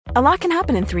A lot can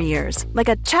happen in 3 years, like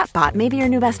a chatbot may be your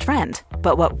new best friend.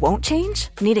 But what won't change?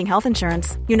 Needing health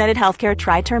insurance. United Healthcare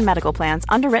Tri-Term Medical Plans,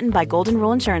 underwritten by Golden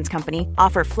Rule Insurance Company,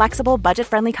 offer flexible,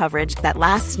 budget-friendly coverage that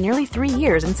lasts nearly 3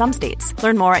 years in some states.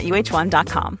 Learn more at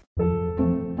uh1.com.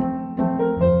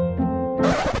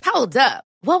 Hold up.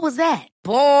 What was that?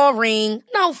 Boring.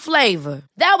 No flavor.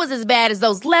 That was as bad as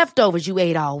those leftovers you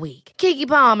ate all week. Keke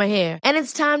Palmer here, and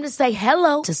it's time to say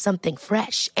hello to something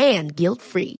fresh and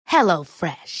guilt-free. Hello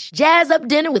Fresh. Jazz up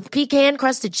dinner with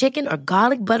pecan-crusted chicken or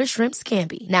garlic butter shrimp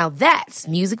scampi. Now that's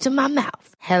music to my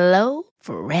mouth. Hello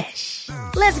Fresh.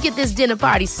 Let's get this dinner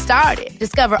party started.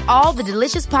 Discover all the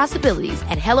delicious possibilities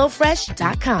at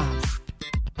hellofresh.com.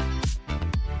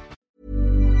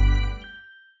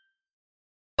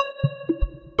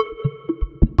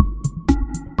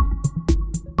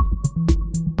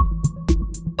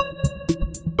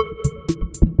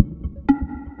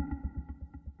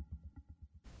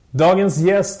 Dagens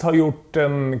gäst har gjort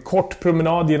en kort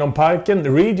promenad genom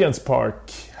parken Regents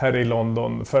Park här i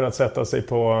London för att sätta sig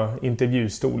på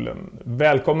intervjustolen.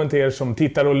 Välkommen till er som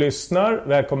tittar och lyssnar.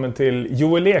 Välkommen till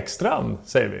Joel Ekstrand,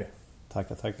 säger vi.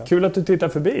 Tackar. Kul att du tittar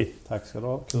förbi. Tack ska du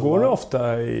ha. Går du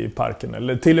ofta i parken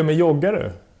eller till och med joggar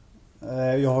du?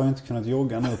 Jag har ju inte kunnat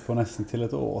jogga nu på nästan till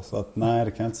ett år, så att, nej,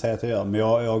 det kan jag inte säga att jag gör. Men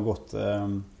jag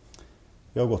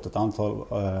har gått ett antal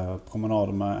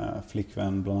promenader med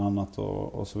flickvän bland annat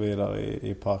och så vidare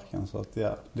i parken. Så att,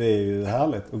 ja, det är ju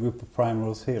härligt att gå upp på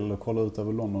Primrose Hill och kolla ut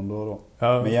över London då och då.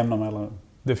 Ja, med jämna mellanrum.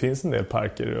 Det finns en del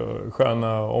parker och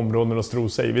sköna områden att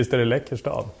strosa i. Visst är det läcker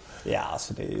stad? Ja,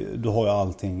 alltså du har ju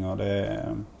allting och det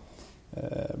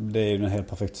är ju en helt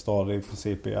perfekt stad i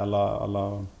princip i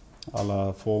alla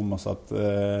former. Så att,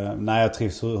 nej, jag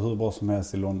trivs hur bra som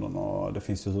helst i London och det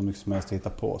finns ju hur mycket som helst att hitta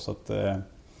på. Så att,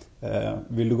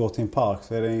 vill du gå till en park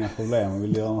så är det inga problem.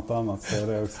 Vill du göra något annat så är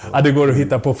det också. Ja, det går att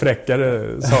hitta på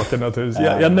fräckare saker naturligtvis.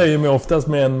 Jag nöjer mig oftast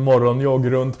med en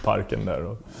morgonjogg runt parken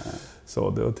där. Så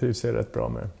det trivs jag rätt bra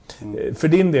med. För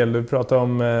din del, du pratar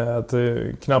om att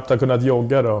du knappt har kunnat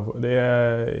jogga då. Det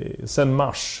är sen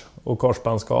mars och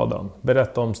korsbandsskadan.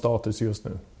 Berätta om status just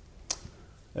nu.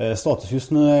 Status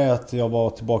just nu är att jag var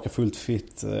tillbaka fullt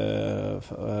fit,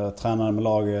 tränade med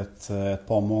laget ett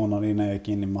par månader innan jag gick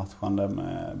in i matchande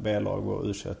med B-lag och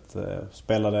U21.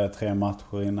 Spelade 3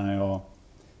 matcher innan jag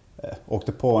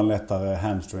åkte på en lättare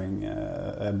hamstring,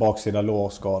 baksida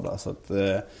lårskada. Så att,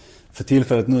 för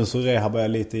tillfället nu så rehabar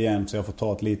jag lite igen så jag får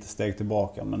ta ett litet steg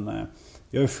tillbaka. Men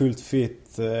jag är fullt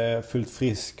fit, fullt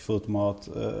frisk förutom att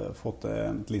fått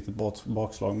ett litet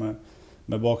bakslag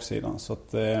med baksidan. Så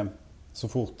att så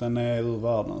fort den är ur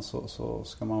världen så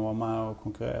ska man vara med och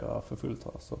konkurrera för fullt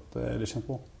här. Så att det känns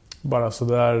bra. Bara så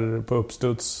där på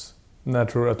uppstuds, när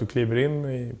tror du att du kliver in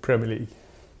i Premier League?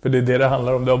 För det är det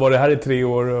handlar om. Du har varit här i 3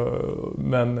 år,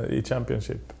 men i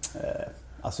Championship.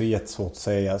 Alltså jättesvårt att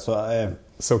säga.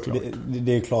 Såklart.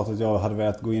 Det är klart att jag hade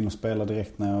velat gå in och spela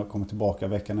direkt när jag kommer tillbaka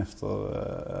veckan efter.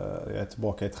 Jag är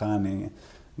tillbaka i träning.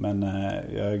 Men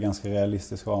jag är ganska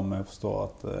realistisk av mig och förstår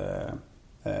att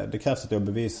det krävs att jag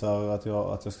bevisar att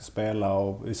jag ska spela,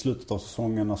 och i slutet av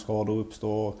säsongen när skador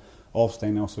uppstår,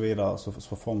 avstängningar och så vidare,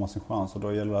 så får man sin chans, och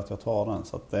då gäller det att jag tar den.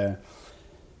 Så att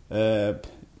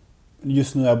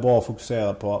just nu är jag bara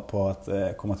fokuserad på att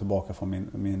komma tillbaka från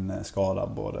min skada,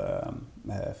 både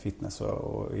fitness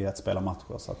och i att spela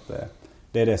matcher. Så att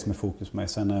det är det som är fokus på mig.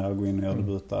 Sen när jag går in och gör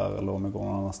debut där, eller om jag går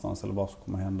någon annanstans eller vad som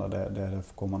kommer hända, det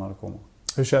får komma när det kommer.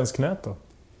 Hur känns knät då?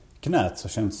 Knät så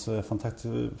känns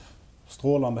fantastiskt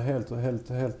strålande, helt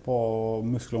bra, och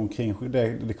muskler omkring.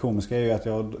 Det komiska är ju att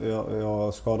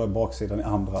jag skadar baksidan i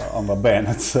andra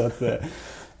benet, så att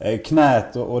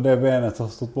knät och det benet har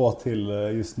stått bra till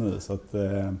just nu, så att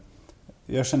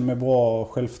jag känner mig bra,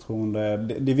 självförtroende.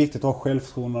 Det är viktigt att ha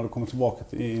självförtroende när du kommer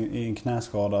tillbaka i en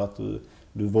knäskada, att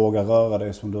du vågar röra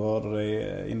dig som du rörde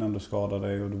dig innan du skadade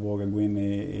dig, och du vågar gå in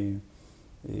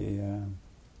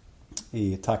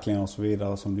i tacklingar och så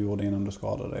vidare som du gjorde innan du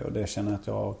skadade dig, och det känner jag att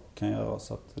jag kan göra,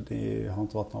 så att det har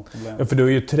inte varit något problem. Ja, för du har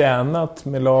ju tränat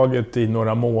med laget i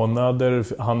några månader,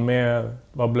 han med,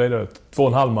 vad blev det,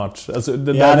 2,5 match? Alltså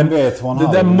det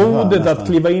där modet att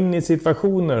kliva in i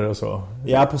situationer och så.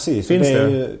 Ja, precis. Finns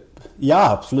det?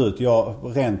 Ja, absolut.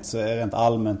 Rent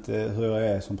allmänt hur jag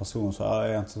är som person, så är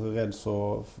jag inte så rädd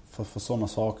för sådana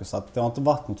saker, så att det har inte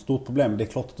varit något stort problem. Det är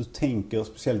klart att du tänker,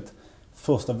 speciellt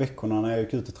första veckorna när jag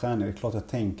gick ut i träning, det är klart att jag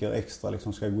tänker extra,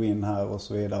 liksom, ska jag gå in här och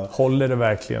så vidare. Håller det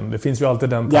verkligen? Det finns ju alltid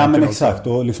den tanken. Ja, men exakt.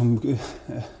 Och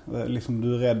liksom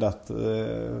du är rädd att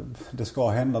det ska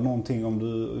hända någonting om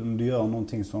du gör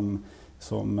någonting som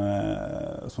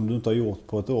du inte har gjort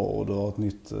på ett år, och du har ett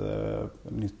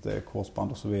nytt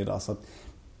korsband och så vidare. Så att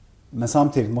Men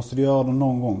samtidigt måste du göra det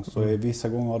någon gång. Så vissa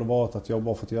gånger har det varit att jag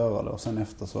bara fått göra det. Och sen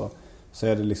efter så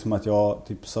är det liksom att jag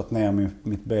typ satt ner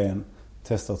mitt ben,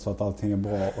 testat så att allting är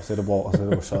bra och så är det bra och så är det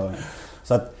bara att köra.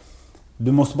 Så att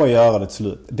du måste bara göra det till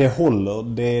slut. Det håller.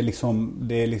 Det är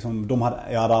liksom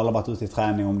jag hade aldrig varit ute i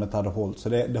träning om det inte hade hållit. Så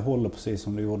det håller precis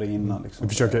som det gjorde innan. Liksom. Du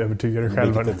försöker övertyga dig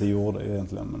själv. Vilket det gjorde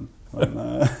egentligen.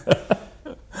 Men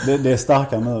det är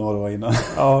starkare nu än vad det var innan.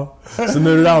 Ja, så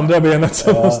nu är det andra benet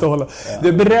som måste hålla.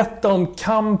 Du berättar om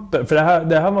kampen. För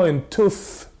det här var ju en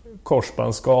tuff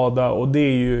korsbandsskada. Och det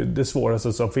är ju det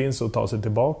svåraste som finns att ta sig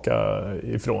tillbaka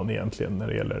ifrån egentligen när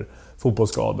det gäller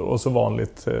fotbollsskador. Och så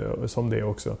vanligt som det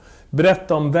också.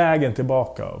 Berätta om vägen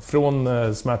tillbaka. Från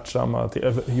smärtsamma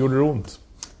till... Gjorde det ont?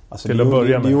 Alltså till att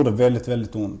börja med. Det gjorde väldigt,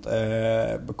 väldigt ont.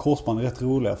 Korsband är rätt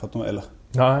roliga för att de... Eller,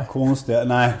 nej. Konstiga,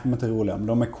 nej, de är inte roliga. Men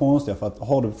de är konstiga för att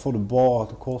får du bara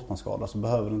korsbandsskada så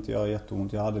behöver det inte göra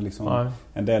jätteont. Jag hade liksom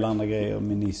en del andra grejer,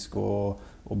 menisk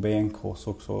och benkross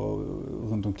också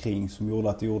runt omkring som gjorde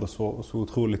att det gjorde så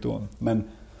otroligt ont. Men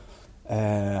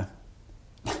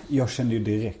jag kände ju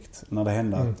direkt när det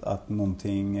hände att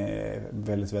någonting är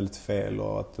väldigt, väldigt fel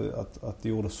och att det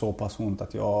gjorde så pass ont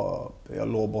att jag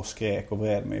låg bara och skrek och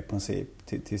vred mig i princip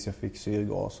tills jag fick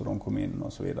syrgas och de kom in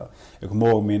och så vidare. Jag kommer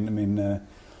ihåg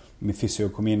min fysio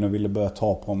kom in och ville börja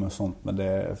ta på mig och sånt, men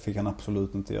det fick han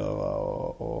absolut inte göra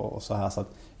och så här. Så att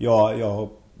jag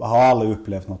har aldrig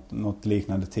upplevt något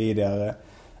liknande tidigare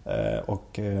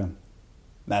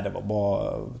nej, det var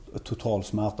bara total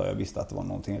smärta. Jag visste att det var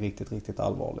någonting riktigt, riktigt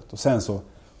allvarligt. Och sen så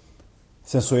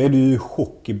är du ju i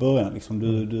chock i början. Liksom.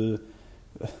 Du,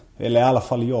 eller i alla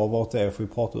fall jag var det. För vi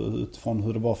pratade utifrån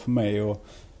hur det var för mig. Och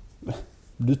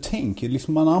du tänker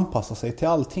liksom, man anpassar sig till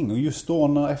allting. Och just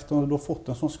då efter du har fått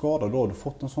en sån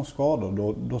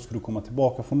skada. Då ska du komma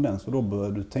tillbaka från den. Så då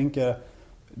börjar du tänka...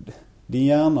 Din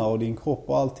hjärna och din kropp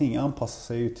och allting anpassar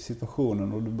sig till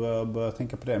situationen. Och du börjar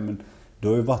tänka på det. Men det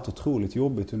har ju varit otroligt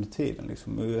jobbigt under tiden,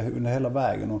 liksom, under hela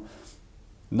vägen. Och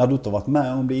när du inte har varit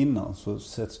med om det innan så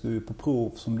sätts du på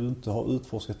prov som du inte har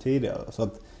utforskat tidigare. Så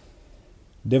att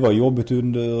det var jobbigt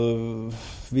under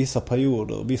vissa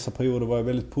perioder. Vissa perioder var jag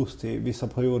väldigt positiv. Vissa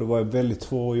perioder var jag väldigt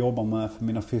svår att jobba med för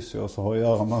mina fysior så har att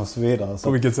göra med och så vidare. Så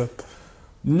på vilket sätt?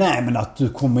 Nej, men att du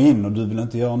kommer in och du vill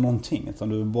inte göra någonting. Utan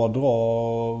du vill bara dra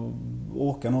och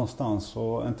åka någonstans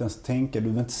och inte ens tänka. Du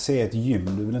vill inte se ett gym.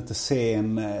 Du vill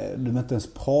inte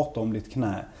ens prata om ditt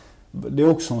knä. Det är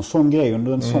också en sån grej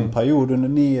under en sån period under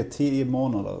 9-10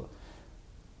 månader.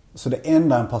 Så det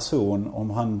enda en person, om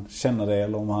han känner det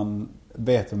eller om han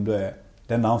vet vem du är.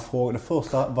 Det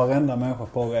första varenda människa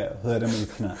frågar är, hur är det med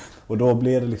ditt knä? Och då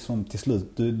blir det liksom till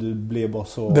slut, du blir bara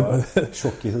så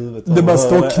tjock i huvudet. Det bara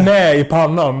står knä i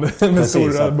pannan med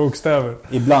stora bokstäver.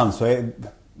 Ibland så är,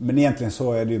 men egentligen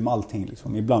så är det ju med allting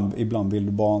liksom. Ibland vill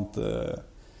du bara inte...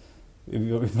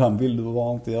 Ibland vill du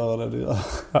bara inte göra det du gör.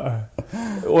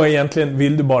 Och egentligen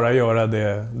vill du bara göra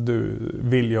det du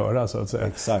vill göra, så att säga.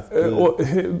 Exakt. Och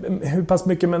hur pass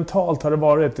mycket mentalt har det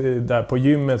varit där på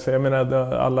gymmet? För jag menar,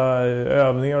 alla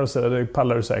övningar och så, det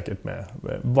pallar du säkert med.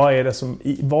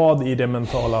 Vad i det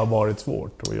mentala har varit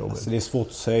svårt att jobba? Alltså det är svårt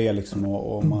att säga liksom,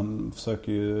 och man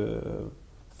försöker ju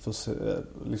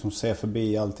liksom se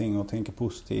förbi allting och tänka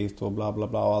positivt och bla bla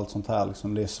bla och allt sånt här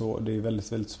liksom. Det är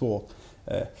väldigt, väldigt svårt.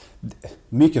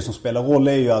 Mycket som spelar roll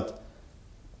är ju att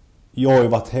jag har ju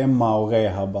varit hemma och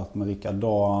rehabat med Rickard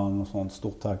Dahan och sånt,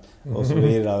 stort tack och så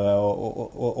vidare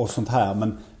och sånt här.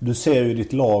 Men du ser ju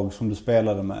ditt lag som du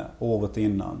spelade med året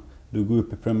innan. Du går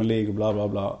upp i Premier League och bla bla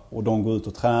bla och de går ut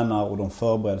och tränar och de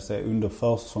förbereder sig under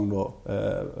försäsong då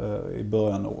i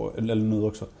början eller nu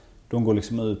också. De går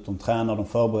liksom ut, de tränar, de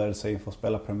förbereder sig för att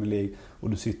spela Premier League och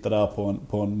du sitter där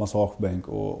på en massagebänk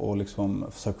och liksom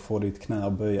försöker få ditt knä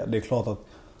att böja. Det är klart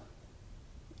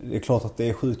att det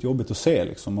är sjukt jobbigt att se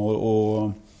liksom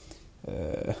och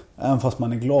även fast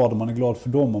man är glad för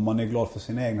dem och man är glad för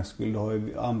sin egna skull, du har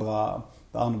ju andra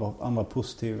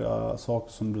positiva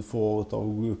saker som du får av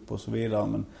att gå upp och så vidare,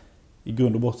 men i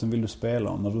grund och botten vill du spela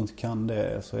och när du inte kan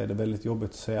det så är det väldigt jobbigt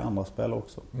att se andra spela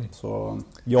också. Så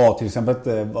jag har till exempel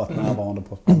inte varit närvarande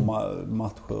på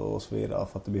matcher och så vidare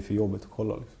för att det blir för jobbigt att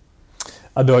kolla. Liksom.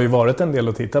 Ja, det har ju varit en del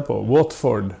att titta på.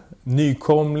 Watford,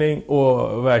 nykomling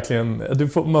och verkligen...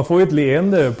 man får ju ett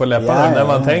leende på läpparna när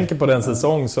man tänker på den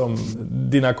säsong som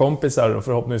dina kompisar och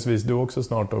förhoppningsvis du också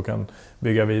snart då kan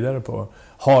bygga vidare på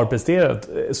har presterat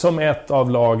som ett av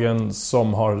lagen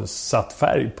som har satt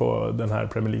färg på den här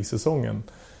Premier League-säsongen.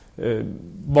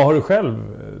 Vad har du själv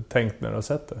tänkt när du har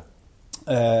sett det?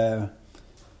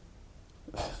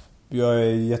 Jag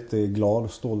är jätteglad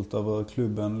och stolt över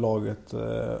klubben, laget.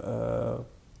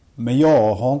 Men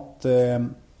jag har inte...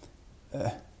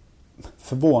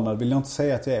 förvånad vill jag inte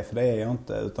säga att jag är, för det är jag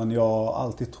inte. Utan jag har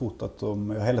alltid trott att jag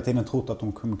har hela tiden trott att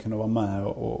de kommer kunna vara med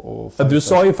och du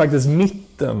sa ju faktiskt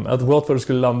mitten, att Watford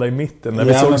skulle landa i mitten när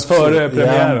vi sågs före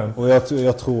premiären. Ja, och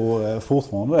jag tror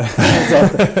fortfarande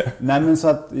det. Så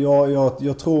att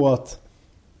jag tror att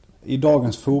i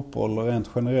dagens fotboll rent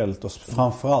generellt och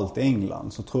framförallt i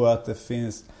England, så tror jag att det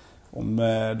finns, om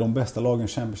de bästa lagen i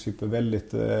Championship är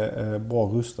väldigt bra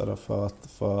rustade för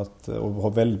att och har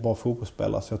väldigt bra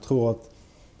fotbollsspelare. Så jag tror att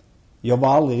jag var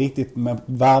aldrig riktigt med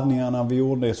värvningarna vi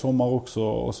gjorde i sommar också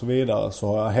och så vidare, så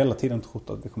har jag hela tiden trott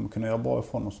att vi kommer kunna göra bra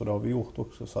ifrån oss, och det har vi gjort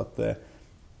också. Så att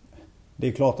det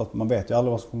är klart att man vet ju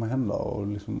aldrig vad som kommer hända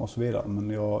och så vidare, men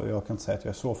jag kan inte säga att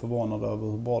jag är så förvånad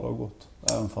över hur bra det har gått,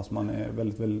 även fast man är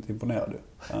väldigt, väldigt imponerad.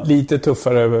 Lite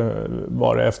tuffare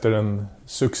var det efter en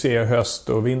succé höst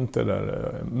och vinter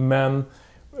där. Men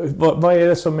vad är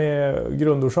det som är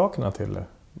grundorsakerna till det?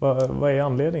 Vad är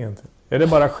anledningen till? Är det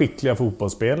bara skickliga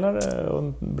fotbollsspelare och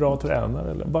en bra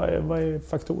tränare? Eller vad är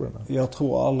faktorerna? Jag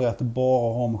tror aldrig att det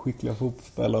bara har med skickliga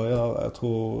fotbollsspelare. Jag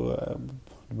tror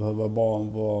det behöver bara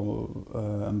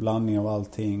vara en blandning av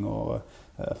allting. Och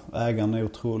ägaren är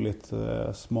otroligt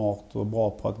smart och bra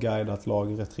på att guida ett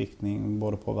lag i rätt riktning.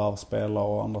 Både på värvspelare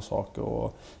och andra saker.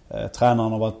 Och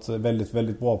tränaren har varit väldigt,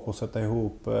 väldigt bra på att sätta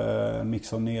ihop en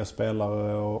mix av nya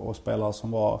spelare och spelare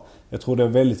som var. Jag tror det är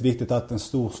väldigt viktigt att en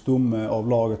stor stomme av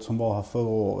laget som var här förra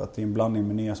året i en blandning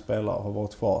med nya spelare har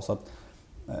varit kvar. Så att,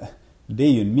 det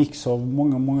är ju en mix av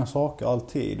många, många saker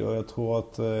alltid. Och jag tror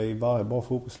att i varje bra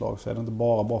fotbollslag så är det inte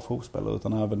bara bra fotbollsspelare,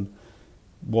 utan även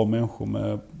bra människor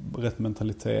med rätt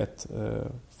mentalitet.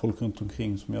 Folk runt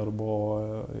omkring som gör det bra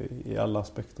i alla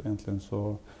aspekter egentligen.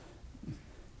 Så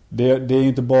det är ju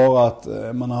inte bara att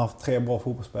man har haft 3 bra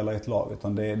fotbollsspelare i ett lag,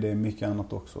 utan det är mycket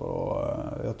annat också. Och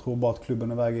jag tror bara att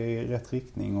klubben är väg i rätt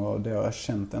riktning, och det har jag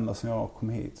känt ända sedan jag kom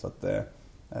hit. Så att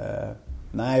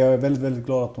nej, jag är väldigt, väldigt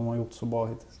glad att de har gjort så bra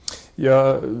hittills.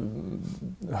 Jag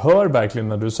hör verkligen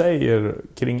när du säger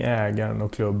kring ägaren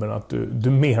och klubben att du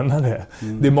menar det.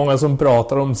 Det är många som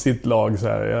pratar om sitt lag så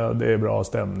här, ja, det är bra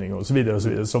stämning och så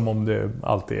vidare, som om det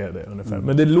alltid är det ungefär.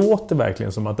 Men det låter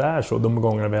verkligen som att det är så de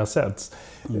gånger vi har sett.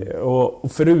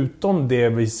 Och förutom det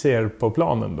vi ser på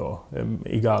planen då,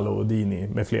 Ighalo och Dini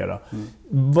med flera.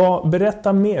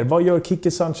 Berätta mer, vad gör Quique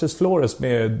Sánchez Flores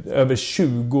med över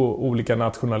 20 olika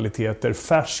nationaliteter,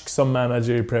 färsk som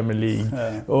manager i Premier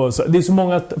League? Och så, det är så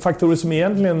många faktorer som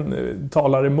egentligen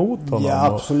talar emot honom.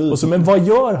 Ja, absolut. Men vad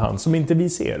gör han som inte vi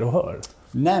ser och hör?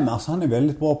 Nej, men alltså, han är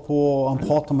väldigt bra på, han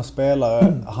pratar med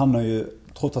spelare. Han har ju,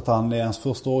 trots att han är hans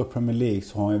första år i Premier League,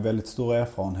 så har han ju väldigt stor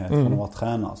erfarenhet från att vara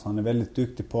tränare. Så han är väldigt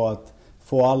duktig på att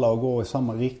få alla att gå i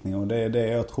samma riktning, och det är det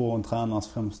jag tror en tränars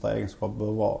främsta egenskap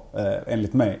bör vara,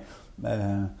 enligt mig.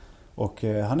 Och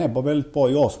han är bara väldigt bra.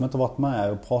 Jag som inte varit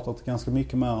med och pratat ganska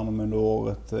mycket med honom under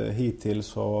året hittills,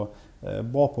 så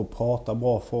bra på att prata,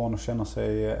 bra för honom att känna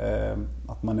sig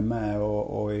att man är med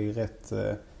och i rätt,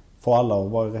 för alla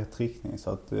att vara i rätt riktning. Så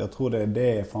att jag tror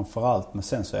det är framförallt. Men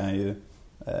sen så är han ju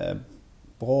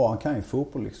bra, han kan ju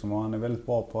fotboll liksom, och han är väldigt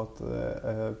bra på att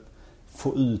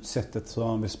få ut sättet så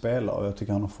han vill spela, och jag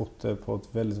tycker han har fått det på ett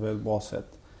väldigt, väldigt bra sätt.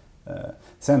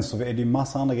 Sen så är det ju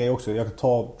massa andra grejer också. Jag kan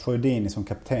ta Troy Deeney som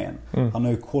kapten. Han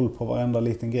har ju koll på varenda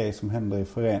liten grej som händer i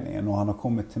föreningen, och han har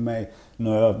kommit till mig. Nu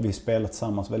har vi spelat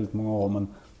tillsammans väldigt många år,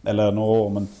 eller några år,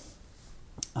 men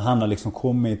han har liksom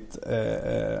kommit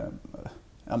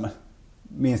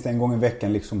minst en gång i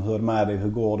veckan liksom, hur med dig, hur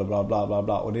går det, bla bla bla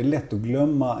bla. Och det är lätt att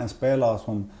glömma en spelare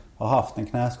som har haft en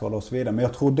knäskada och så vidare. Men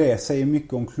jag tror det säger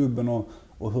mycket om klubben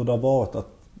och hur det har varit, att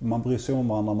man bryr sig om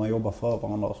varandra, man jobbar för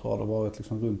varandra, och så har det varit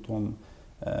liksom runt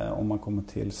om man kommer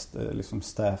till liksom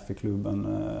staff i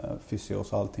klubben,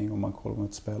 fysios och allting, och man kollar med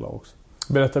ett spelare också.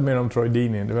 Berätta mer om Troy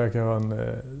Deeney, det verkar vara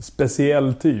en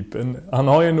speciell typ. Han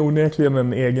har ju onekligen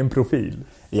en egen profil.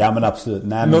 Ja, men absolut.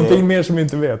 Nej, men någonting mer som vi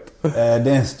inte vet. Det är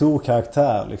en stor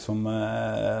karaktär liksom,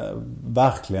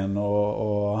 verkligen,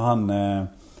 och han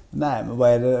nej, men vad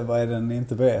är det ni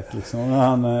inte vet liksom?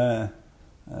 Han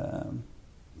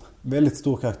väldigt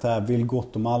stor karaktär, vill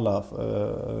gott om alla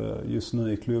just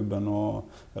nu i klubben,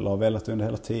 eller har velat under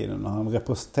hela tiden. Han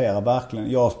representerar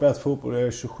verkligen. Jag har spelat fotboll, jag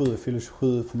är 27, fyller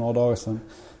 27 för några dagar sedan.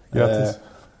 Grattis.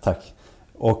 Tack.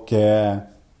 Och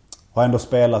har ändå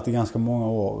spelat i ganska många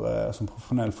år som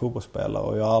professionell fotbollsspelare,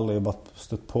 och jag har aldrig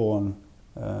stött på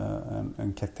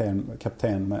en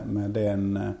kapten med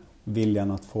den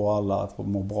viljan att få alla att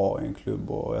må bra i en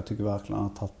klubb, och jag tycker verkligen att han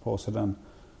har tagit på sig den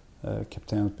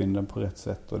kaptensbindeln på rätt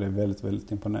sätt, och det är väldigt,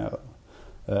 väldigt imponerande.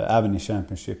 Även i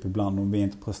Championship ibland, om vi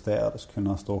inte presterade, så kunde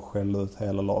han stå och skälla ut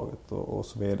hela laget och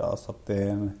så vidare. Så att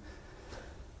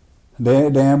Det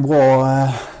är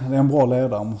en bra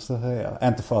ledare, måste jag säga.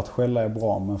 Inte för att skälla är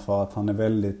bra, men för att han är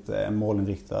väldigt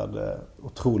målinriktad,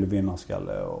 otrolig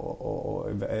vinnarskalle och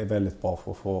är väldigt bra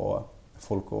för att få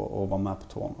folk att vara med på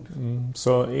tårna.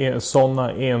 Så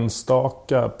sådana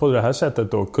enstaka, på det här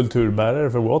sättet då,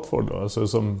 kulturbärare för Watford då, alltså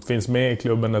som finns med i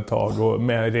klubben ett tag och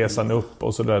med resan upp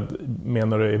och sådär,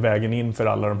 menar du är vägen in för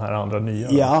alla de här andra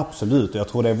nya? Ja, absolut. Jag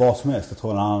tror det är vad som helst. Jag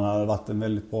tror att han har varit en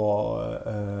väldigt bra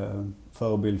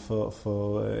förebild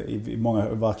för i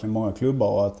verkligen många klubbar,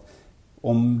 och att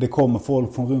om det kommer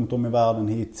folk från runt om i världen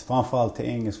hit, framförallt till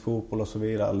engelsk fotboll och så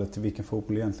vidare, eller till vilken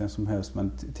fotboll egentligen som helst,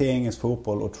 men till engelsk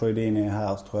fotboll, och Troy Deeney är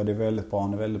här, så tror jag det är väldigt bra.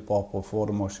 Han är väldigt bra på att få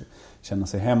dem att känna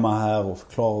sig hemma här och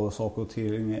förklara hur saker och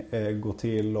ting går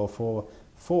till och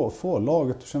få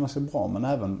laget att känna sig bra, men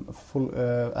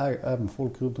även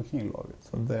folk runt omkring laget.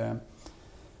 Så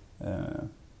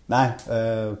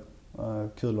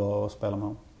kul att spela med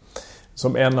honom.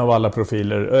 Som en av alla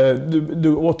profiler.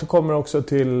 Du återkommer också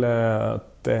till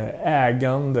att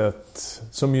ägandet,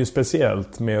 som ju är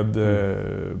speciellt med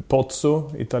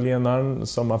Pozzo, italienaren,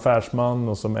 som affärsman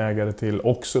och som ägare till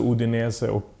också Udinese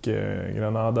och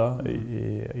Granada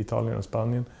i Italien och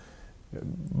Spanien.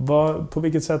 På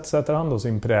vilket sätt sätter han då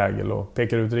sin prägel och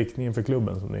pekar ut riktningen för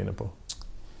klubben som du är inne på?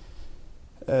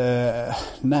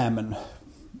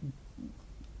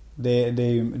 Det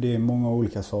är många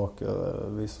olika saker,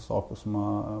 vissa saker som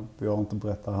jag inte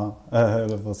berättar här,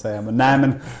 eller för att säga.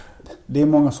 Men det är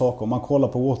många saker. Om man kollar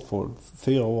på Watford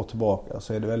 4 år tillbaka,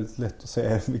 så är det väldigt lätt att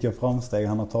se vilka framsteg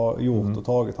han har gjort och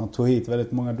tagit. Han tog hit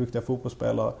väldigt många duktiga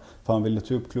fotbollsspelare för han ville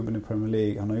ta upp klubben i Premier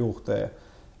League. Han har gjort det.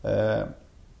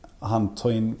 Han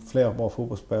tar in fler bra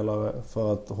fotbollsspelare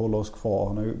för att hålla oss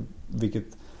kvar, vilket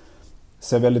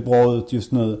ser väldigt bra ut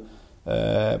just nu.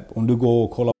 Om du går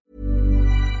och kollar.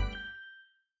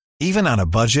 Even on a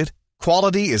budget,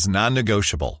 quality is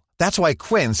non-negotiable. That's why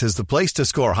Quince is the place to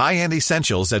score high-end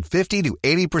essentials at 50 to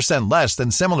 80% less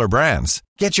than similar brands.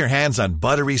 Get your hands on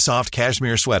buttery soft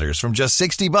cashmere sweaters from just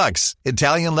 $60,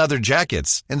 Italian leather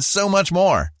jackets, and so much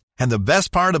more. And the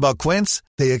best part about Quince,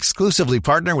 they exclusively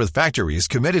partner with factories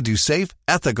committed to safe,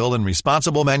 ethical, and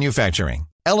responsible manufacturing.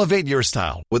 Elevate your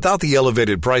style without the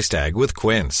elevated price tag with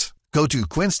Quince. Go to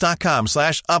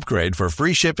quince.com/upgrade for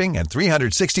free shipping and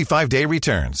 365-day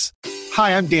returns.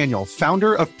 Hi, I'm Daniel,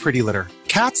 founder of Pretty Litter.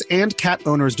 Cats and cat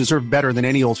owners deserve better than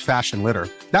any old-fashioned litter.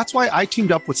 That's why I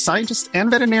teamed up with scientists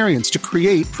and veterinarians to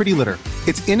create Pretty Litter.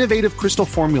 Its innovative crystal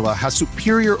formula has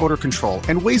superior odor control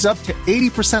and weighs up to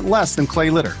 80% less than clay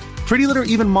litter. Pretty Litter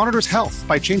even monitors health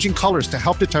by changing colors to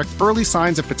help detect early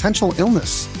signs of potential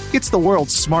illness. It's the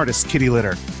world's smartest kitty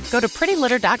litter. Go to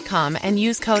prettylitter.com and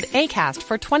use code ACAST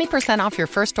for 20% off your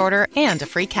first order and a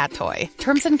free cat toy.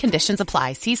 Terms and conditions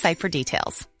apply. See site for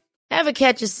details. Ever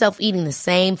catch yourself eating the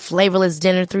same flavorless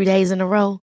dinner 3 days in a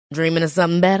row? Dreaming of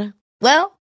something better? Well,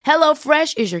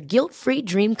 HelloFresh is your guilt-free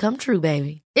dream come true,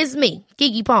 baby. It's me,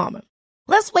 Keke Palmer.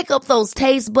 Let's wake up those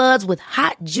taste buds with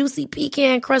hot, juicy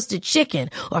pecan-crusted chicken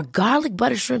or garlic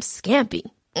butter shrimp scampi.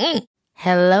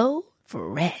 Hello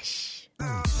Fresh.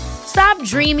 Stop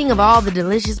dreaming of all the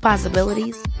delicious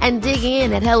possibilities and dig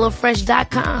in at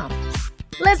HelloFresh.com.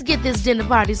 Let's get this dinner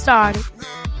party started.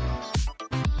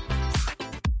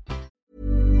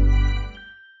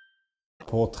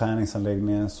 På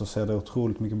träningsanläggningen så ser det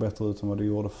otroligt mycket bättre ut än vad det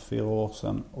gjorde för 4 år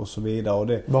sedan och så vidare. Och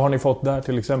vad har ni fått där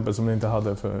till exempel som ni inte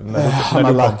hade för Han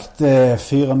har lagt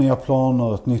 4 nya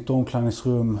planer, ett nytt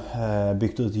omklädningsrum,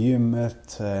 byggt ut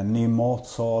gymmet, ny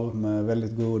matsal med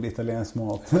väldigt god italiensk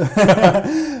mat.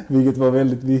 Vilket var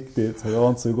väldigt viktigt. Det var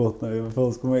inte så gott när vi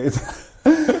först kom hit.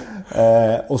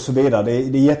 Och så vidare. Det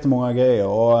är jättemånga grejer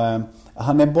och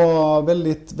han är bara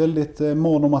väldigt, väldigt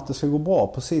mån om att det ska gå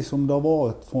bra. Precis som det har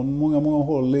varit från många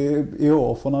håll i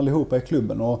år. Från allihopa i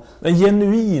klubben. Och en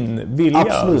genuin vilja.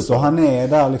 Absolut. Alltså. Och han är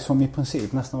där liksom i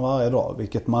princip nästan varje dag.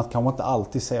 Vilket man kanske inte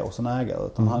alltid ser hos en ägare.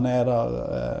 Utan han är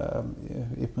där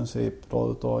i princip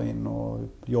dag ut och in. Och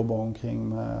jobbar omkring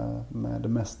med det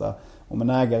mesta. Om en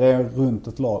ägare är runt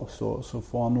ett lag så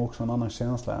får han också en annan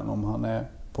känsla än om han är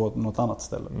på något annat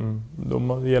ställe.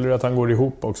 Då gäller det att han går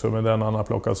ihop också med den han har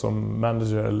plockat som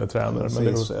manager eller tränare.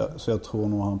 Precis, så jag tror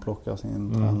nog han plockar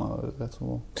sin tränare rätt så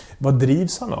bra. Vad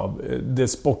drivs han av? Det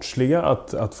sportsliga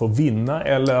att få vinna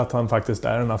eller att han faktiskt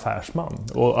är en affärsman?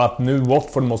 Och att nu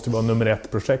Watford måste vara nummer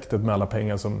 1-projektet med alla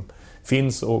pengar som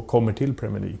finns och kommer till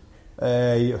Premier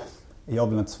League? Jag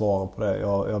vill inte svara på det.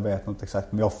 Jag vet inte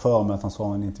exakt. Men jag har för mig att han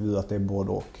sa i en intervju att det är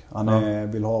både och.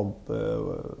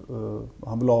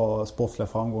 Han vill ha sportsliga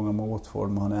framgångar med Watford,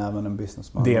 men han är även en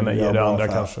businessman. Det ena ger det andra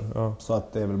kanske. Ja. Så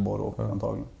att det är väl både och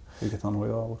antagligen. Vilket han har att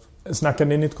göra också. Snackar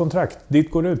ni nytt kontrakt?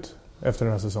 Dit går ut? efter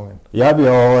den här säsongen? Ja, vi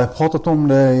har pratat om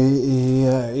det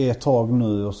i ett tag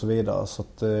nu och så vidare. Så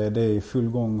att det är full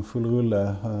gång, full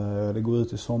rulle. Det går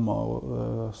ut i sommar.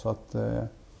 Så att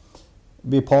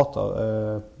vi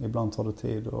pratar. Ibland tar det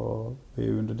tid och vi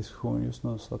är under diskussion just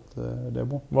nu. Så att det är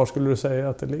bra. Var skulle du säga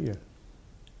att det ligger?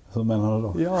 Hur menar du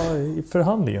då? Ja, i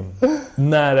förhandlingen.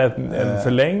 När en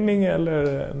förlängning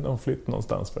eller någon flytt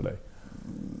någonstans för dig?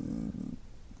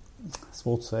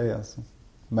 Svårt att säga alltså.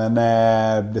 Men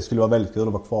det skulle vara väldigt kul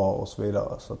att vara kvar och så vidare.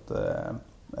 Så att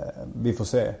vi får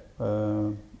se.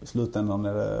 I slutändan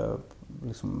är det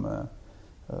liksom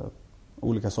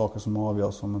olika saker som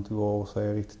avgörs som inte går att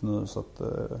säga riktigt nu. Så att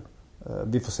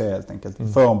vi får se helt enkelt.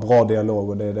 Vi får en bra dialog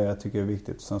och det är det jag tycker är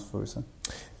viktigt. Sen får vi se.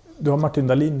 Du har Martin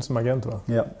Dahlin som agent, va?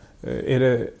 Ja. Är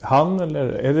det han eller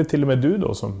är det till och med du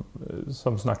då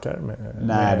som snackar med?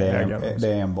 Nej, det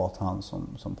är enbart han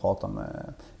som pratar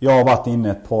med. Jag har varit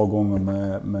inne ett par gånger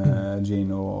med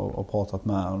Gino och pratat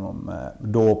med honom.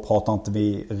 Då pratar inte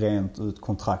vi rent ut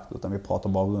kontrakt utan vi pratar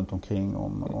bara runt omkring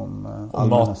om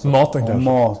maten kanske.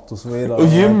 Mat och så vidare. Och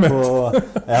gymmet.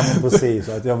 Ja, men precis.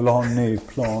 Att jag vill ha en ny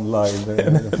plan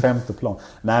live, femte plan.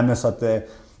 Nej, men så att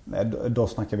då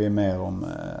snackar vi mer om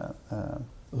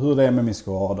hur det är med min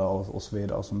skada och så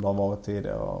vidare som det har varit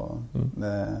tidigare. Och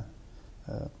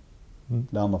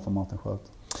det andra får Martin sköta.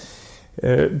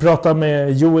 Prata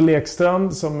med Joel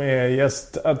Ekstrand som är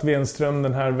gäst att Wenström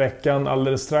den här veckan.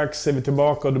 Alldeles strax är vi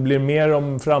tillbaka och det blir mer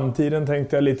om framtiden,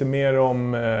 tänkte jag, lite mer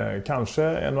om kanske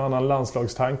en och annan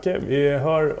landslagstanke. Vi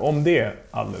hör om det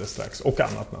alldeles strax och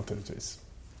annat naturligtvis.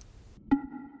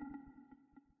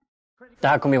 Det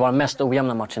här kommer ju vara den mest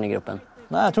ojämna matchen i gruppen.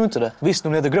 Nej, jag tror inte det. Visst,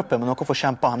 de leder gruppen, men de kommer få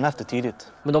kämpa hamna efter tidigt.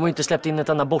 Men de har ju inte släppt in ett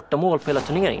enda bortamål på hela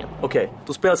turneringen. Okej,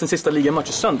 då spelades sin sista ligamatch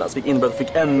i söndags, vilket innebär att de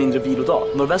fick en mindre vilodag.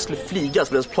 Norrväst skulle flygas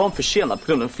för deras plan försenad på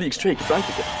grund av en flygstrejk i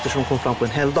Frankrike. Eftersom de kom fram på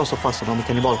en helgdag så fastnade de i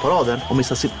kannibalparaden och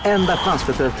missade sin enda chans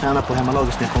för att börja träna på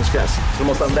hemmalagets nedkomstgräs. Så de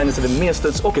måste använda sig av mer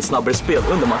studs och ett snabbare spel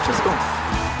under matchens gång.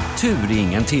 Tur är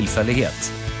ingen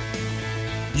tillfällighet.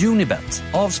 Unibet,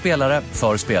 av spelare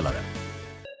för spelare.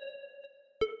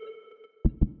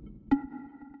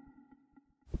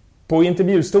 På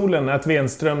intervjustolen att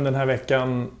Wenström den här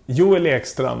veckan Joel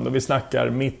Ekstrand och vi snackar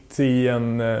mitt i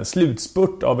en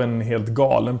slutspurt av en helt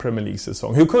galen Premier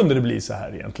League-säsong. Hur kunde det bli så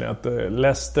här egentligen? Att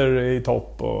Leicester är i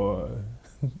topp och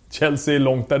Chelsea är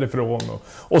långt därifrån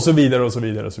och så vidare och så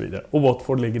vidare och så vidare. Och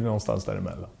Watford ligger någonstans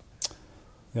däremellan.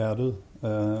 Ja du.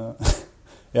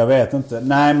 Jag vet inte.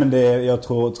 Nej, men jag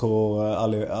tror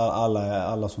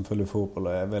alla som följer fotboll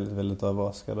är väldigt, väldigt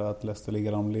överraskade att Leicester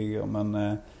ligger där de ligger.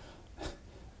 Men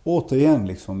återigen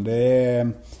liksom,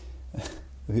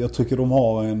 jag tycker de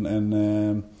har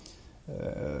en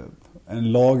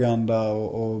laganda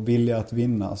och vilja att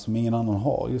vinna som ingen annan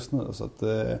har just nu. Så att,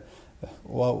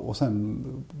 och sen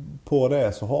på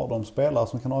det så har de spelare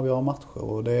som kan avgöra matcher.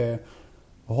 Och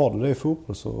har du det i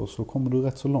fotboll så kommer du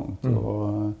rätt så långt.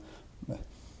 Och,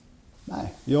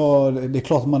 nej, det är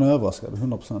klart att man är överraskad,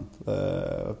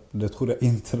 100%. Det trodde jag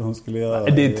inte de skulle göra.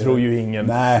 Det tror ju ingen.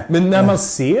 Nej. Men när man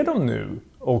ser dem nu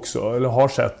också, eller har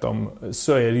sett dem,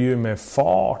 så är det ju med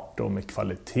fart och med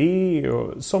kvalitet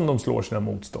och, som de slår sina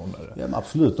motståndare. Ja, men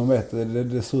absolut, de vet.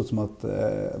 Det ser ut som att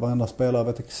varenda spelare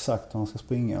vet exakt hur han ska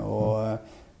springa. Och,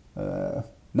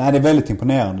 nej, det är väldigt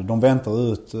imponerande. De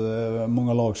väntar ut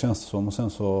många lag känns det som, och sen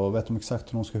så vet de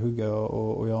exakt hur de ska hugga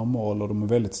och göra mål, och de är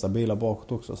väldigt stabila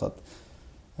bakåt också. Så att,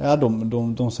 ja,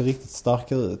 de ser riktigt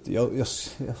starka ut.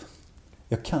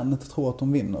 Jag kan inte tro att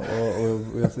de vinner och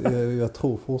jag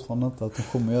tror fortfarande inte att de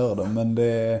kommer göra det. Men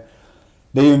det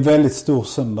är ju en väldigt stor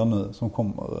söndag nu som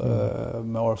kommer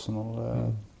med Arsenal,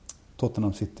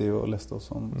 Tottenham City och Leicester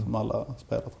som alla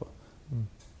spelar, tror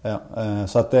jag. Ja,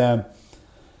 så att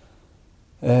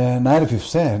nej, det får vi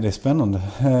se. Det är spännande.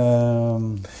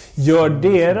 Gör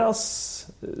deras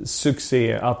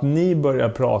succé att ni börjar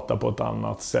prata på ett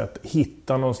annat sätt,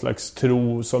 hitta någon slags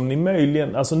tro som ni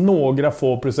möjligen, alltså några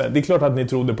få procent, det är klart att ni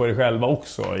trodde på er själva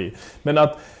också men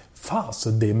att så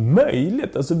det är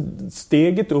möjligt, alltså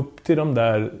steget upp till de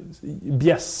där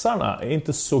bjässarna är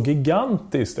inte så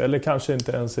gigantiskt, eller kanske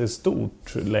inte ens är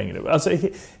stort längre. Alltså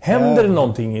händer det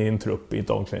någonting i en trupp i ett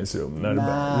omklädningsrum när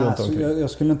det runt omkring? Jag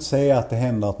skulle inte säga att det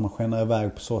händer att man skenar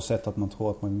iväg på så sätt att man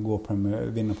tror att man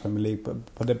vinner Premier League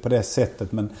på det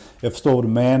sättet, men jag förstår vad du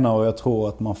menar, och jag tror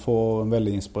att man får en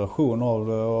väldig inspiration av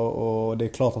det, och det är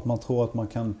klart att man tror att man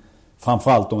kan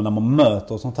framförallt då när man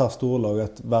möter sånt här storlag,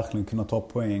 att verkligen kunna ta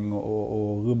poäng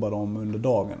och rubba dem under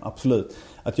dagen. Absolut.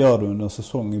 Att göra det under en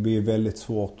säsong blir väldigt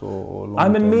svårt och långt. Ja,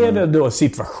 men mer då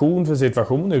situation för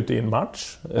situation ute i en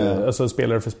match. Alltså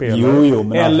spelare för spelare.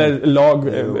 Jo, eller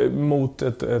lag mot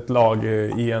ett lag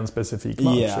i en specifik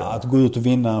match. Ja, att gå ut och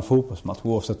vinna en fotbollsmatch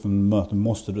oavsett vem du möter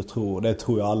måste du tro. Det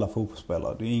tror jag alla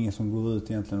fotbollsspelare. Det är ingen som går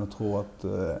ut egentligen och tror att...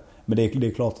 Men det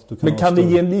är klart att du kan... Men kan det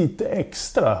ge lite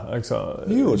extra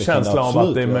känsla av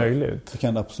att det är möjligt? Det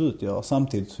kan det absolut göra.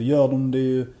 Samtidigt så gör de det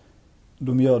ju...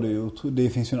 De gör det ju... Det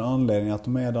finns ju en anledning att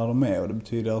de är där de är. Och det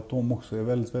betyder att de också är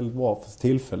väldigt, väldigt bra för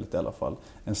tillfället i alla fall.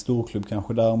 En storklubb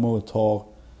kanske däremot har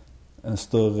en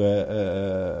större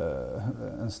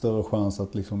chans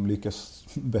att liksom lyckas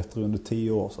bättre under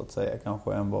 10 år så att säga.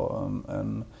 Kanske än vad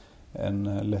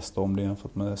en Leicester, om det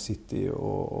jämfört med City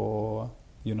och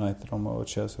United och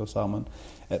Chelsea och så här. Men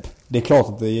det är klart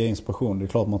att det ger inspiration. Det är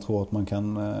klart att man tror att man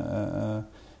kan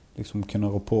liksom kunna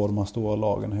rå på de här stora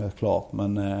lagen, helt klart.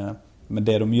 Men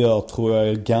det de gör tror jag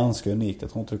är ganska unikt.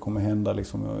 Jag tror inte det kommer hända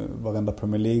liksom varenda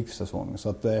Premier League-säsong. Så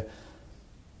att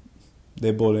det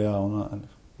är både jag och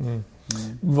nej.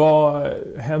 Vad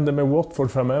händer med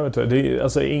Watford framöver? Det är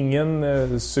alltså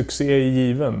ingen succé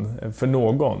given för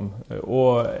någon.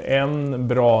 Och en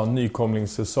bra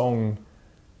nykomlingssäsong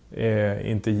är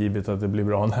inte givet att det blir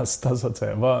bra nästa, så att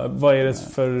säga. Vad är det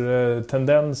för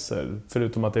tendenser,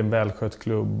 förutom att det är en välskött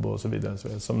klubb och så vidare,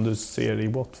 som du ser i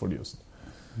Watford just?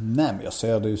 Nej, men jag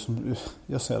ser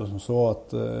det som så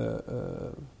att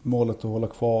målet att hålla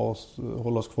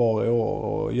oss kvar i år,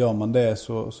 och gör man det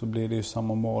så blir det ju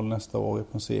samma mål nästa år i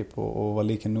princip, och vara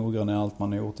lika noggrann i allt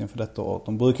man har gjort inför detta året.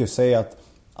 De brukar ju säga att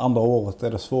andra året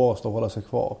är det svåraste att hålla sig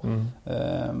kvar.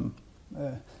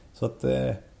 Så att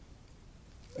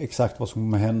exakt vad som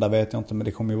kommer hända vet jag inte, men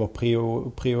det kommer ju vara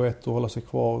prio 1 att hålla sig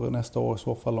kvar nästa år i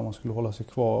så fall, om man skulle hålla sig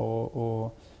kvar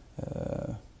och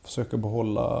försöka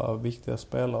behålla viktiga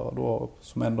spelare då,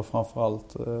 som ändå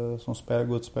framförallt som går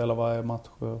ut och spelar varje match,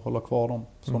 hålla kvar dem,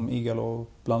 som Igalo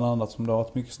bland annat, som det har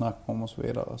varit mycket snack om och så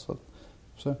vidare.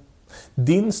 Så.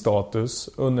 Din status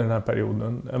under den här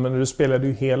perioden, jag menar, du spelade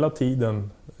ju hela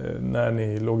tiden när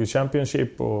ni låg i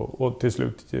Championship och till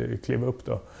slut klev upp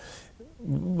då.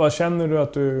 Vad känner du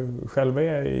att du själv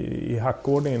är i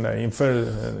hackordningen där inför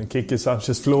Kiki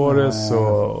Sanchez Flores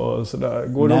och sådär?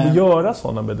 Går det att göra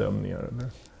sådana bedömningar? Eller?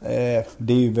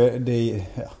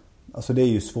 Det är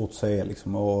ju svårt att säga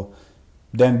liksom, och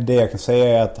det jag kan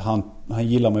säga är att han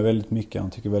gillar mig väldigt mycket.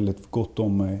 Han tycker väldigt gott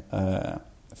om mig.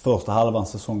 Första halvan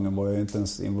säsongen var jag inte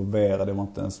ens involverad. Jag var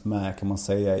inte ens med, kan man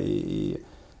säga,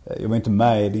 jag var inte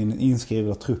med i din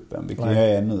inskrivna truppen, vilket jag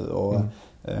är nu. Och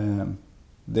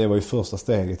det var ju första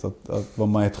steget att vara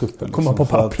med i truppen. Liksom, komma på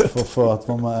pappret. För att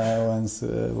vara med och ens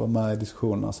vara med i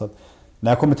diskussionerna. Så att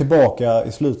när jag kommer tillbaka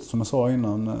i slutet, som jag sa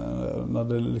innan,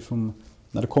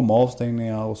 när det kommer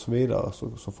avstängningar och så vidare,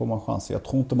 så får man chansen. Jag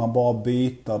tror inte man bara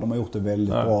byter. De har gjort det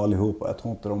väldigt bra allihopa. Jag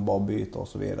tror inte de bara byter och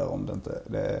så vidare, om det inte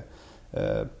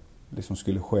liksom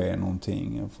skulle ske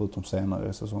någonting, förutom senare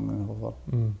i säsongen i alla fall.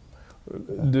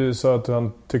 Du sa att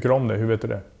han tycker om det. Hur vet du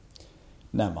det?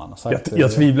 Nej, man har sagt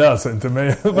jag tvivlar alltså inte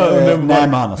med. Nej,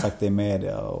 men han har sagt det i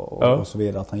media och så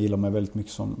vidare, att han gillar mig väldigt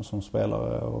mycket som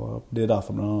spelare, och det är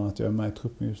därför bland annat att jag är med i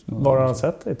truppen just nu. Var har han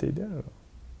sett dig tidigare då?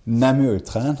 Nej, men jag har ju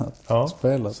tränat.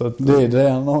 Spelat. Så det är det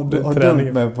han har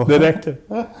dömt med på. Det räcker.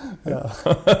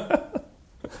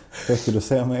 Räcker du att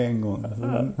säga mig en gång?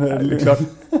 Det är klart.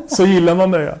 Så gillar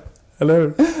man det, eller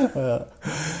hur?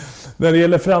 När det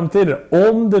gäller framtiden,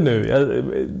 om det nu, jag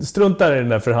struntar i den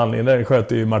där förhandlingen, där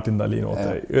sköter ju Martin Dahlin åt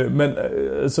dig. Men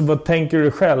så vad tänker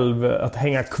du själv, att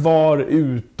hänga kvar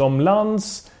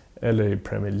utomlands, eller i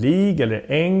Premier League,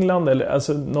 eller England, eller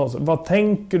alltså, vad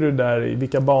tänker du där, i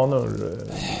vilka banor,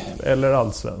 eller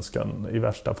Allsvenskan i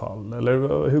värsta fall,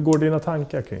 eller hur går dina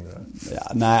tankar kring det?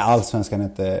 Nej, Allsvenskan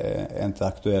är inte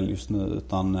aktuell just nu,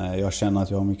 utan jag känner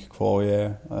att jag har mycket kvar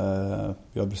i.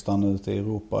 Jag vill stanna ute i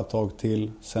Europa ett tag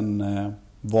till. Sen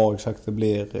vad exakt det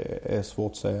blir är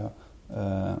svårt att säga.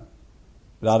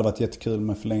 Det hade varit jättekul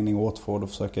med förlängning och Watford och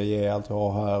försöka ge allt jag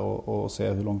har här och se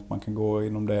hur långt man kan gå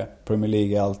inom det. Premier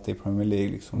League är alltid Premier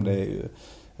League liksom. Det är ju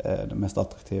den mest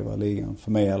attraktiva ligan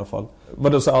för mig i alla fall.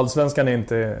 Vadå, så Allsvenskan är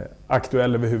inte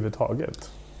aktuell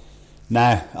överhuvudtaget?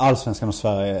 Nej, Allsvenskan och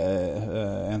Sverige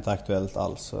är inte aktuellt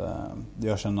alls.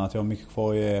 Jag känner att jag har mycket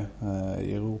kvar i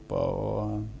Europa,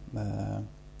 och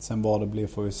sen vad det blir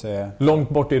får vi se. Långt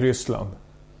bort i Ryssland?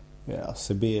 Ja,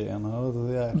 Sibirien.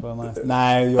 Nice.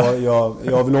 Nej,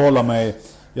 jag vill hålla mig.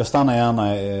 Jag stannar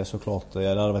gärna såklart. Det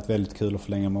hade varit väldigt kul att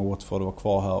förlänga med Watford och vara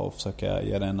kvar här och försöka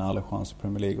ge det en ärlig chans i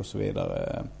Premier League och så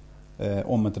vidare.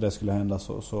 Om inte det skulle hända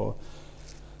så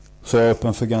Så jag är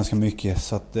öppen för ganska mycket.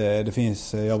 Så att det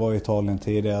finns, jag var i Italien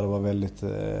tidigare, det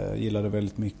var gillade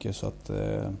väldigt mycket. Så att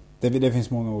det finns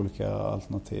många olika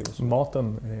alternativ.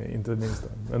 Maten inte minst.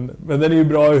 Men den är ju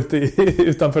bra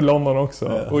utanför London också.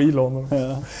 Ja. Och i London.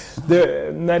 Ja.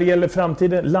 När det gäller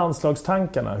framtiden,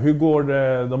 landslagstankarna. Hur går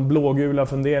de blågula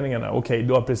funderingarna? Okej,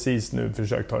 du har precis nu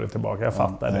försökt ta det tillbaka. Jag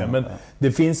fattar det. Men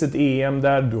det finns ett EM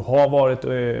där. Du har varit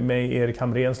med i Erik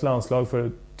Hamréns landslag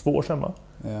för 2 år sedan, va?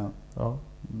 Ja.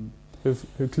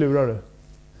 Hur klurar du?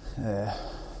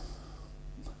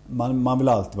 Man vill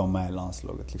alltid vara med i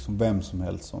landslaget. Liksom vem som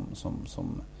helst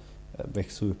som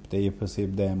växer upp. Det är i princip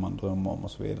det man drömmer om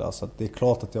och så vidare. Så att det är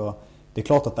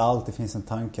klart att det alltid finns en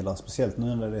tanke där. Speciellt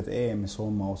nu när det är ett EM i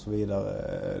sommar och så vidare.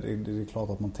 Det är klart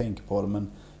att man tänker på det. Men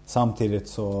samtidigt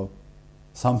så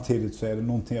är det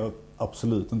någonting jag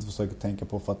absolut inte försöker tänka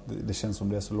på. För att det känns som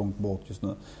det är så långt bort just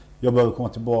nu. Jag behöver komma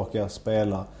tillbaka och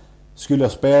spela. Skulle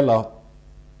jag spela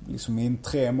liksom in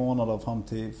 3 månader fram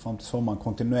till sommaren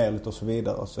kontinuerligt och så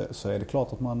vidare, så är det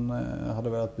klart att man hade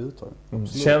velat bli uttagen.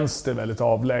 Känns det väldigt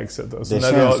avlägset? Alltså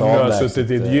när du har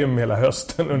suttit i ett gym hela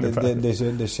hösten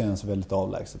ungefär? Det känns väldigt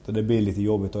avlägset. Och det blir lite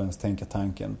jobbigt att ens tänka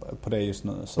tanken på det just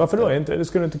nu. Så varför då? Det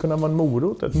skulle inte kunna vara en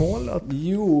morot, ett mål?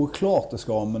 Jo, klart det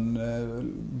ska. Men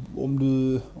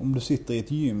om du sitter i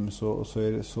ett gym så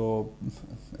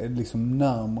är det liksom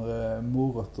närmare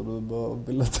morötter du bör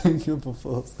vilja tänka på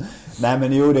först. Nej,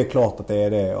 men jo, det är klart att det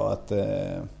är det, och att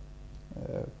det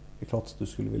är klart att du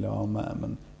skulle vilja ha med,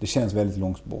 men det känns väldigt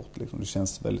långt bort liksom. Det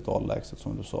känns väldigt avlägset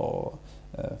som du sa.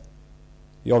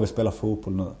 Jag vill spela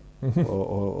fotboll nu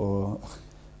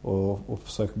och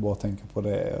försöker bara tänka på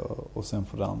det, och sen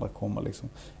får det andra komma liksom.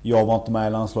 Jag var inte med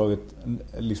i landslaget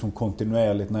liksom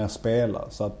kontinuerligt när jag spelar,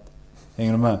 så att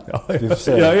hänger du med? Ja,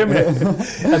 jag är med.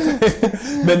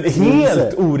 Men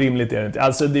helt orimligt är det inte.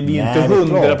 Alltså vi är inte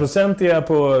 100%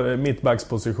 på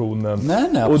mittbackspositionen.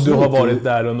 Nej, och du har varit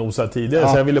där och nosat tidigare.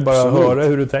 Så jag ville bara höra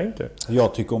hur du tänker.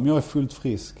 Jag tycker om jag är fullt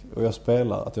frisk och jag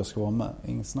spelar att jag ska vara med.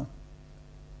 Ingen snack.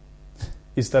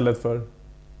 Istället för?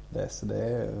 Det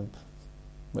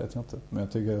vet jag inte. Men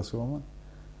jag tycker jag ska vara med.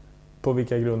 På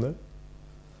vilka grunder?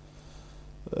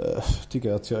 Jag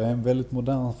tycker att jag är en väldigt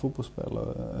modern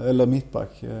fotbollsspelare, eller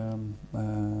mittback,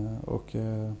 och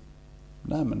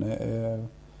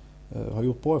har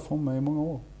gjort bra ifrån mig i många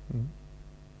år.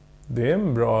 Det är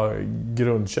en bra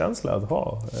grundkänsla att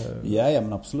ha. Ja,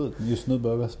 men absolut. Just nu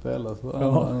behöver jag spela, så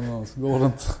annars går det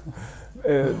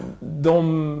inte.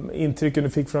 De intrycken du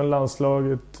fick från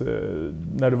landslaget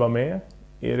när du var med,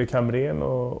 Erik Hamrén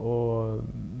och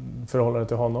förhållandet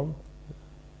till honom?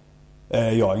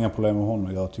 Jag har inga problem med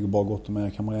honom. Jag tycker bara gott om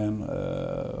Erik Hamrén.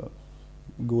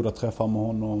 Goda träffar med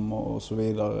honom och så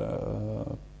vidare.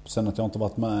 Sen att jag inte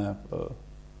varit med.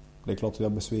 Det är klart att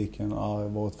jag är besviken, arg,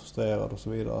 varit frustrerad och så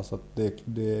vidare. Så att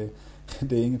det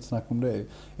är inget snack om det.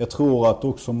 Jag tror att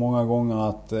också många gånger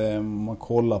att man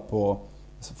kollar på,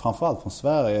 framförallt från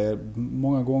Sverige,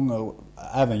 många gånger,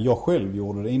 även jag själv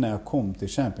gjorde det innan jag kom till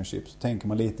Championship, så tänker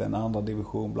man lite en andra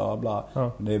division, bla bla.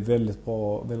 Ja. Men det är väldigt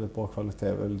bra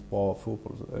kvalitet, väldigt bra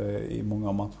fotboll i många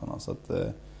av matcherna, så att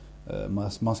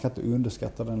man ska inte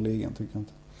underskatta den ligan, tycker jag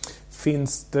inte.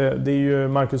 Finns det är ju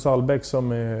Marcus Albeck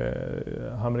som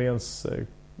är Hamréns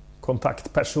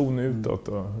kontaktperson utåt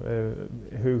då.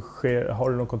 Har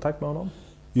du någon kontakt med honom?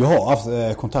 Jag har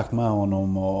haft kontakt med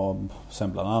honom, och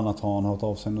sen bland annat har han hört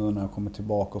av sig nu när jag kommer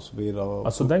tillbaka och så vidare.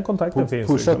 Alltså den kontakten finns?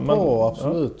 Pushat på,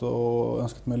 absolut. Ja. Och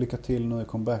önskat mig lycka till nu i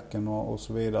comebacken och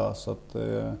så vidare. Så att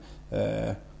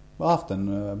jag har haft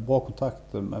en bra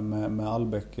kontakt med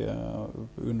Albeck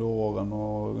under åren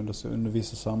och under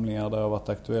vissa samlingar där jag har varit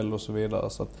aktuell och så vidare.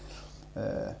 Så att,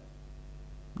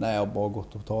 nej, jag har bara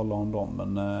gått och talat om dem,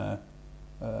 men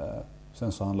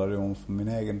sen så handlar det om för min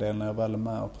egen del när jag väl är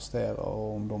med och presterar,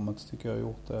 och om de inte tycker jag har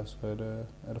gjort det, så är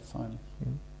det fine.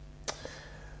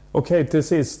 Okej, till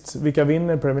sist. Vilka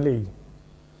vinner Premier League?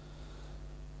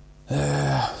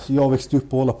 Jag växte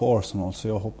upp och hålla på Arsenal, så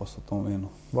jag hoppas att de vinner.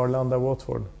 Var landar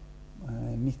Watford?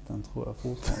 I mitten tror jag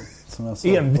fortfarande. Som jag sa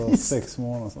för 6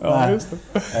 månader sedan. Ja, just det.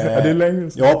 Det är längre.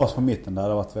 Jag hoppas på mitten. Det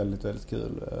hade varit väldigt, väldigt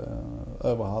kul.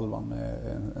 Över halvan med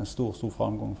en stor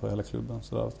framgång för hela klubben.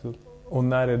 Så det hade varit kul. Och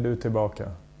när är du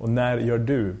tillbaka? Och när gör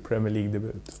du Premier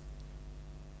League-debut?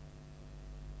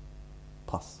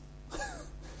 Pass.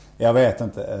 Jag vet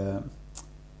inte.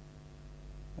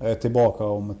 Jag är tillbaka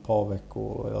om ett par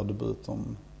veckor och gör debut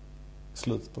om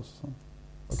slutet på säsongen.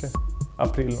 Okej.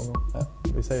 April någon gång. Ja.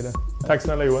 Vi säger det. Tack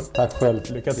snälla Johan. Tack själv.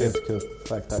 Lycka till. Jättekul.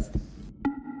 Tack.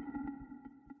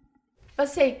 Vad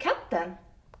säger katten?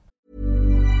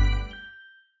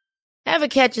 Ever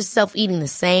catch yourself eating the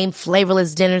same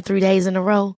flavorless dinner 3 days in a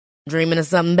row? Dreaming of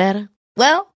something better?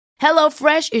 Well,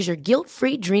 HelloFresh is your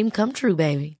guilt-free dream come true,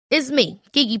 baby. It's me,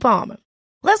 Keke Palmer.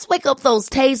 Let's wake up those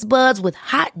taste buds with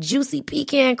hot, juicy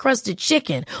pecan-crusted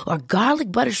chicken or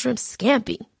garlic butter shrimp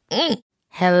scampi.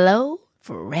 Hello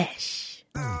Fresh.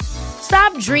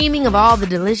 Stop dreaming of all the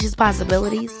delicious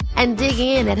possibilities and dig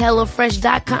in at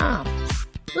HelloFresh.com.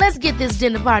 Let's get this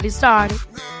dinner party started.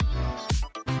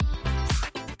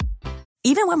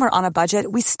 Even when we're on a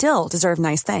budget, we still deserve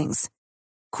nice things.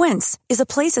 Quince is a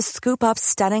place to scoop up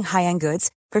stunning high-end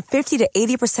goods for 50 to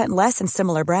 80% less than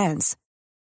similar brands.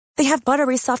 They have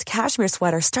buttery soft cashmere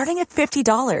sweaters starting at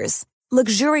 $50,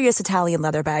 luxurious Italian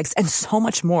leather bags, and so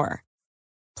much more.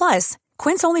 Plus,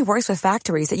 Quince only works with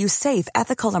factories that use safe,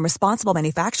 ethical, and responsible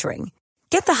manufacturing.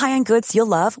 Get the high-end goods you'll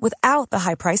love without the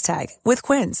high price tag with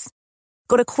Quince.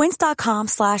 Go to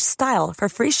quince.com/style for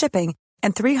free shipping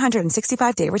and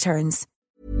 365-day returns.